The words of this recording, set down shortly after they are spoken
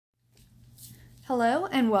Hello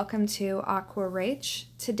and welcome to RachAquarelle.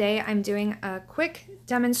 Today I'm doing a quick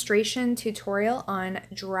demonstration tutorial on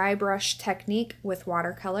dry brush technique with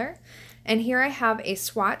watercolor. And here I have a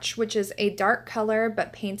swatch, which is a dark color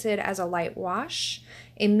but painted as a light wash,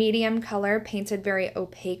 a medium color painted very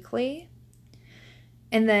opaquely,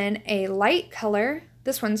 and then a light color,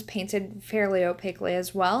 this one's painted fairly opaquely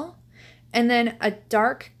as well, and then a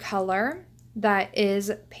dark color that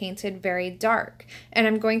is painted very dark. And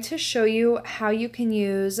I'm going to show you how you can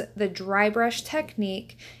use the dry brush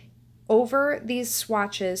technique over these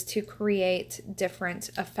swatches to create different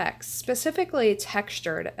effects, specifically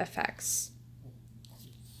textured effects.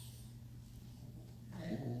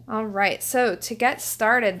 All right, so to get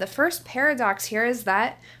started, the first paradox here is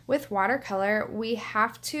that with watercolor, we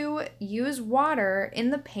have to use water in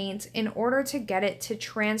the paint in order to get it to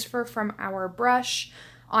transfer from our brush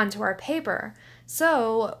onto our paper.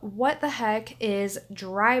 So what the heck is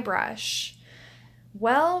dry brush?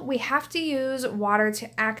 Well, we have to use water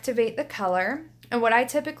to activate the color. And what I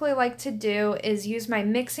typically like to do is use my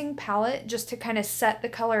mixing palette just to kind of set the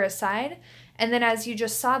color aside. And then as you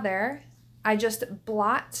just saw there, I just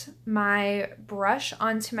blot my brush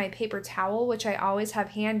onto my paper towel, which I always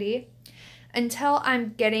have handy, until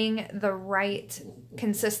I'm getting the right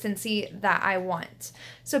consistency that I want.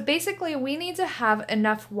 So basically we need to have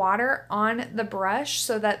enough water on the brush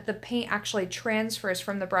so that the paint actually transfers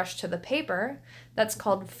from the brush to the paper. That's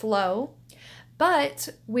called flow. But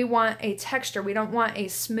we want a texture. We don't want a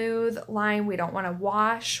smooth line. We don't want to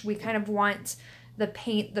wash. We kind of want the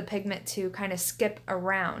pigment to kind of skip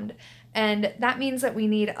around. And that means that we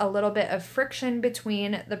need a little bit of friction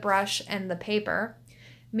between the brush and the paper,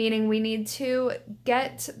 meaning we need to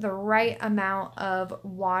get the right amount of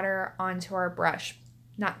water onto our brush.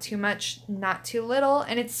 Not too much, not too little,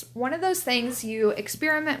 and it's one of those things you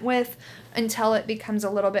experiment with until it becomes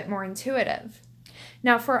a little bit more intuitive.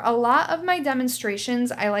 Now, for a lot of my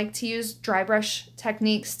demonstrations, I like to use dry brush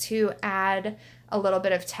techniques to add a little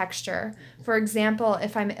bit of texture. For example,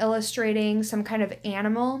 if I'm illustrating some kind of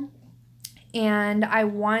animal and I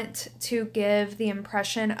want to give the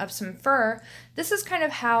impression of some fur, this is kind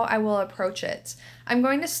of how I will approach it. I'm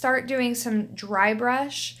going to start doing some dry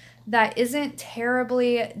brush that isn't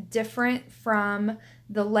terribly different from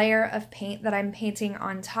the layer of paint that I'm painting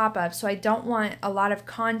on top of. So I don't want a lot of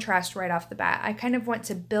contrast right off the bat. I kind of want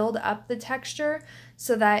to build up the texture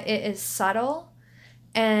so that it is subtle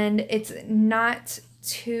and it's not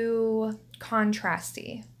too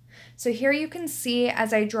contrasty. So here you can see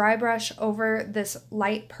as I dry brush over this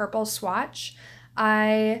light purple swatch,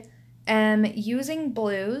 I am using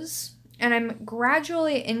blues and I'm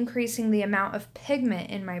gradually increasing the amount of pigment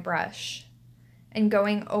in my brush and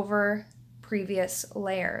going over previous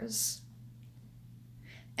layers.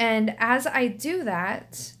 And as I do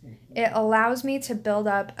that, it allows me to build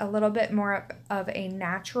up a little bit more of a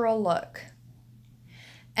natural look.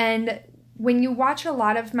 And when you watch a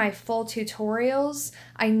lot of my full tutorials,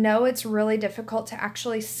 I know it's really difficult to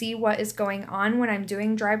actually see what is going on when I'm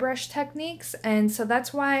doing dry brush techniques, and so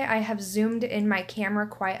that's why I have zoomed in my camera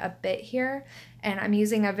quite a bit here, and I'm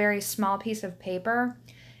using a very small piece of paper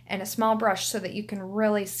and a small brush so that you can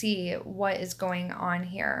really see what is going on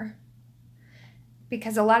here.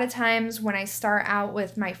 Because a lot of times when I start out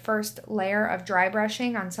with my first layer of dry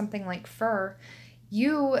brushing on something like fur,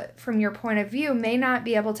 you, from your point of view, may not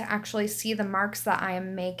be able to actually see the marks that I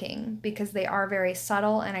am making because they are very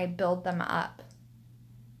subtle and I build them up.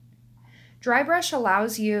 Dry brush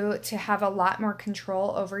allows you to have a lot more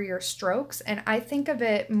control over your strokes, and I think of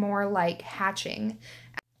it more like hatching.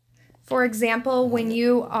 For example, when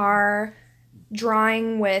you are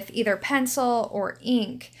drawing with either pencil or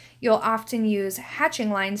ink, you'll often use hatching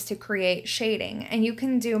lines to create shading, and you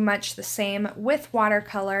can do much the same with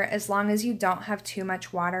watercolor as long as you don't have too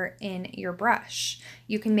much water in your brush.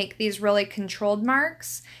 You can make these really controlled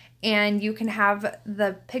marks, and you can have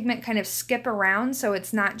the pigment kind of skip around so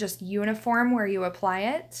it's not just uniform where you apply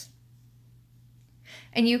it.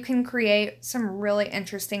 And you can create some really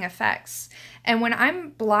interesting effects. And when I'm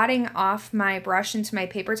blotting off my brush into my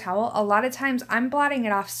paper towel, a lot of times I'm blotting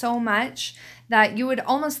it off so much that you would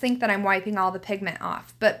almost think that I'm wiping all the pigment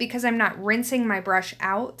off. But because I'm not rinsing my brush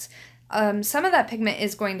out, some of that pigment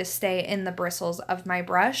is going to stay in the bristles of my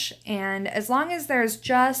brush. And as long as there's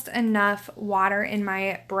just enough water in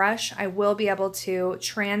my brush, I will be able to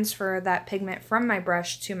transfer that pigment from my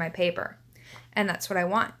brush to my paper. And that's what I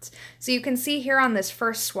want. So you can see here on this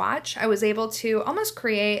first swatch, I was able to almost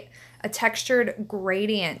create a textured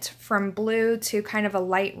gradient from blue to kind of a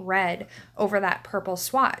light red over that purple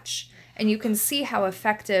swatch. And you can see how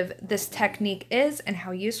effective this technique is and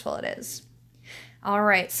how useful it is. All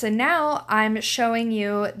right, so now I'm showing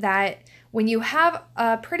you that when you have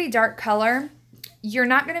a pretty dark color, you're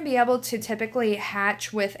not going to be able to typically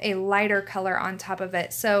hatch with a lighter color on top of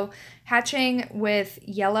it. So hatching with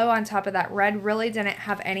yellow on top of that red really didn't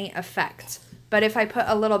have any effect. But if I put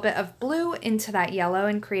a little bit of blue into that yellow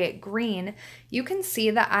and create green, you can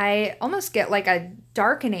see that I almost get like a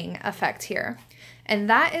darkening effect here. And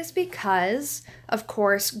that is because, of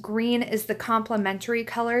course, green is the complementary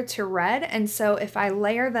color to red. And so if I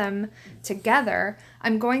layer them together,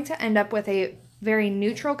 I'm going to end up with a very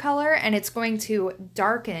neutral color, and it's going to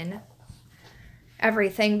darken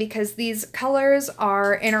everything because these colors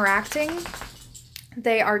are interacting.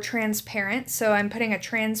 They are transparent. So I'm putting a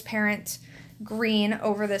transparent green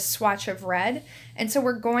over this swatch of red. And so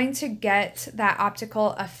we're going to get that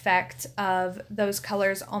optical effect of those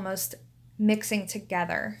colors almost mixing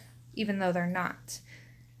together, even though they're not.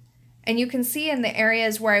 And you can see in the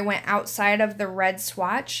areas where I went outside of the red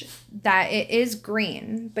swatch that it is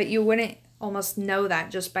green, but you wouldn't almost know that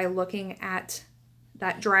just by looking at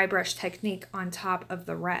that dry brush technique on top of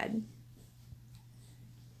the red.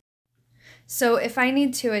 So if I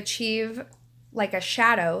need to achieve like a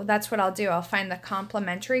shadow, that's what I'll do. I'll find the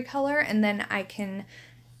complementary color and then I can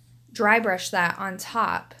dry brush that on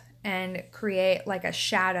top and create like a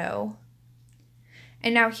shadow.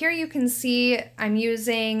 And now here you can see I'm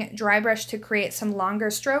using dry brush to create some longer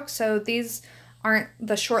strokes. So these aren't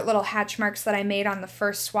the short little hatch marks that I made on the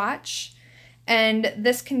first swatch. And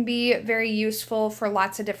this can be very useful for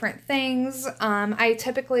lots of different things. I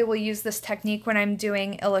typically will use this technique when I'm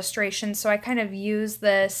doing illustrations. So I kind of use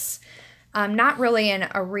this not really in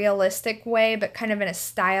a realistic way, but kind of in a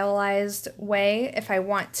stylized way if I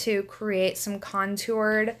want to create some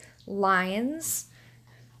contoured lines.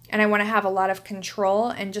 And I want to have a lot of control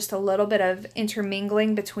and just a little bit of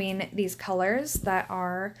intermingling between these colors that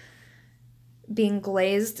are being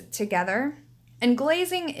glazed together. And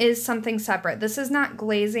glazing is something separate. This is not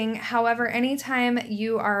glazing. However, anytime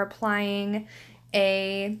you are applying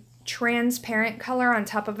a transparent color on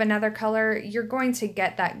top of another color, you're going to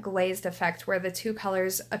get that glazed effect where the two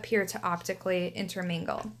colors appear to optically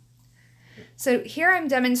intermingle. So here I'm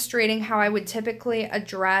demonstrating how I would typically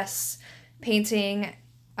address painting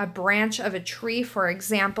a branch of a tree, for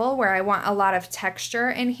example, where I want a lot of texture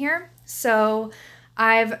in here. So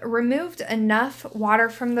I've removed enough water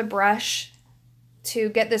from the brush to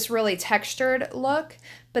get this really textured look,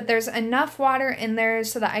 but there's enough water in there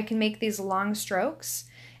so that I can make these long strokes.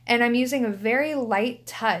 And I'm using a very light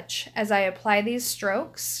touch as I apply these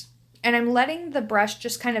strokes, and I'm letting the brush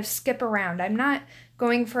just kind of skip around. I'm not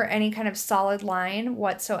going for any kind of solid line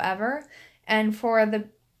whatsoever. And for the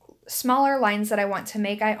smaller lines that I want to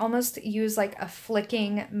make, I almost use like a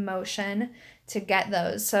flicking motion to get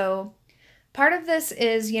those. So part of this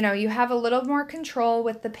is, you know, you have a little more control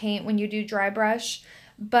with the paint when you do dry brush,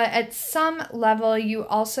 but at some level you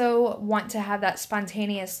also want to have that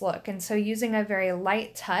spontaneous look. And so using a very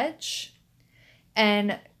light touch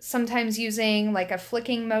and sometimes using like a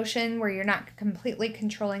flicking motion where you're not completely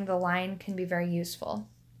controlling the line can be very useful.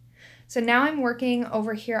 So now I'm working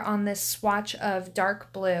over here on this swatch of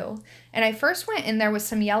dark blue, and I first went in there with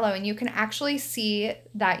some yellow, and you can actually see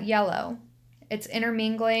that yellow. It's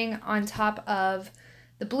intermingling on top of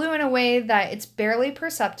the blue in a way that it's barely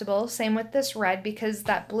perceptible. Same with this red because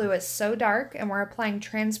that blue is so dark and we're applying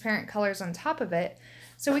transparent colors on top of it.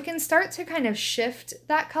 So we can start to kind of shift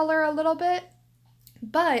that color a little bit.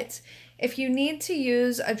 But if you need to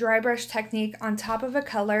use a dry brush technique on top of a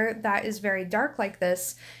color that is very dark like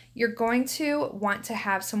this, you're going to want to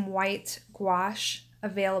have some white gouache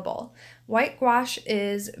available. White gouache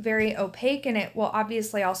is very opaque and it will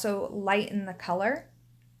obviously also lighten the color.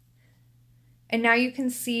 And now you can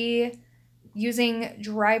see using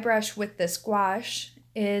dry brush with this gouache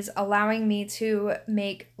is allowing me to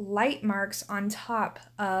make light marks on top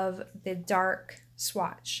of the dark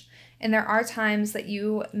swatch. And there are times that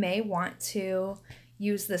you may want to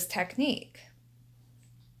use this technique.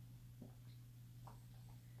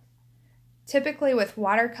 Typically with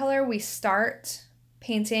watercolor, we start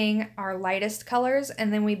painting our lightest colors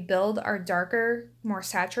and then we build our darker, more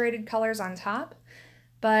saturated colors on top.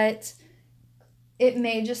 But it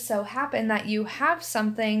may just so happen that you have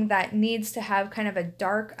something that needs to have kind of a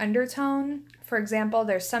dark undertone. For example,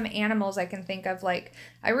 there's some animals I can think of, like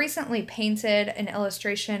I recently painted an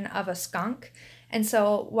illustration of a skunk. And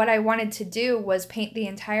so what I wanted to do was paint the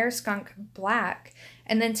entire skunk black.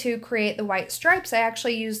 And then to create the white stripes, I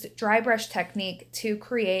actually used dry brush technique to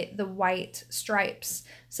create the white stripes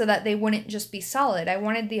so that they wouldn't just be solid. I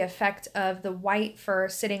wanted the effect of the white fur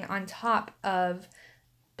sitting on top of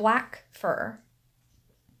black fur.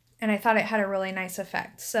 and I thought it had a really nice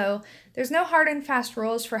effect. So there's no hard and fast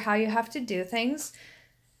rules for how you have to do things.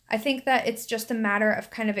 I think that it's just a matter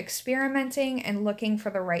of kind of experimenting and looking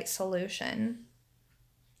for the right solution.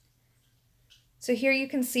 So here you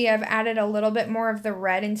can see I've added a little bit more of the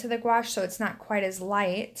red into the gouache so it's not quite as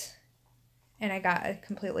light, and I got a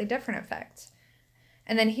completely different effect.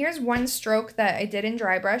 And then here's one stroke that I did in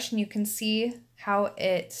dry brush, and you can see how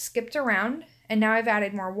it skipped around, and now I've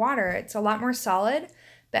added more water. It's a lot more solid,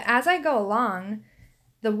 but as I go along,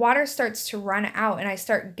 the water starts to run out and I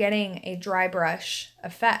start getting a dry brush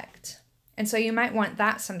effect. And so you might want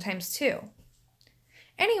that sometimes too.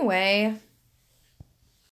 Anyway,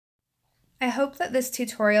 I hope that this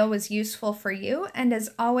tutorial was useful for you, and as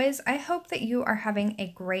always, I hope that you are having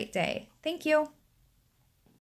a great day. Thank you.